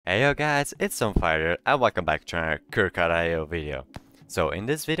Hey yo guys, it's Sunfire and welcome back to another Kurka.io video. So in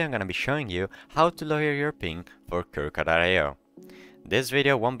this video I'm gonna be showing you how to lower your ping for Kurka.io. This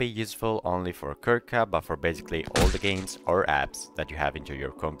video won't be useful only for Kurka but for basically all the games or apps that you have into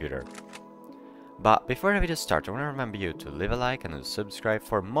your computer. But before the video starts, I wanna remember you to leave a like and subscribe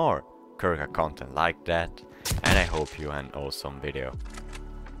for more Kurka content like that, and I hope you an awesome video.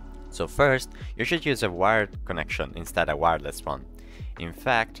 So first, you should use a wired connection instead of a wireless one. In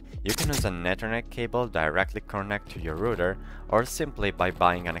fact, you can use an Ethernet cable directly connect to your router or simply by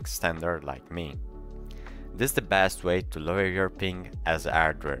buying an extender like me. This is the best way to lower your ping as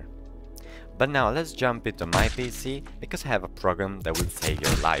hardware. But now let's jump into my PC because I have a program that will save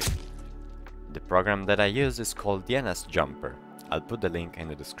your life. The program that I use is called DNS Jumper. I'll put the link in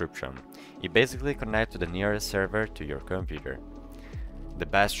the description. It basically connects to the nearest server to your computer. The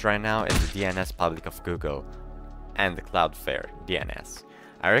best right now is the DNS Public of Google and the Cloudflare DNS.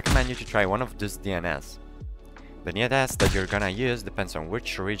 I recommend you to try one of these DNS. The DNS that you're gonna use depends on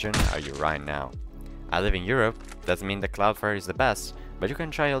which region are you right now. I live in Europe, doesn't mean the Cloudflare is the best, but you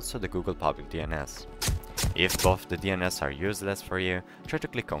can try also the Google Public DNS. If both the DNS are useless for you, try to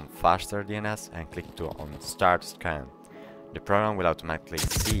click on Faster DNS and click on Start Scan. The program will automatically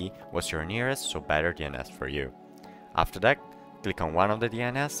see what's your nearest, so better DNS for you. After that, click on one of the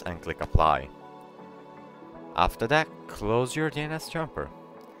DNS and click Apply. After that, close your DNS jumper.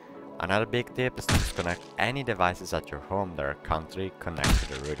 Another big tip is to disconnect any devices at your home that are currently connected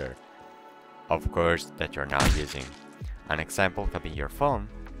to the router. Of course, that you're now using. An example can be your phone,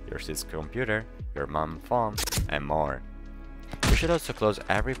 your sis computer, your mom's phone, and more. You should also close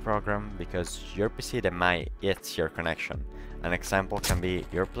every program because your PC that might hit your connection. An example can be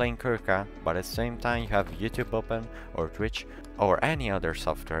you're playing Kurka, but at the same time you have YouTube open or Twitch or any other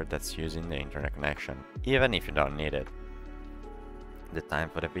software that's using the internet connection, even if you don't need it. The time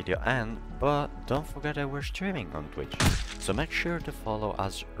for the video ends, but don't forget that we're streaming on Twitch, so make sure to follow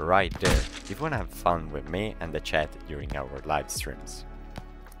us right there if you wanna have fun with me and the chat during our live streams.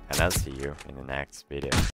 And I'll see you in the next video.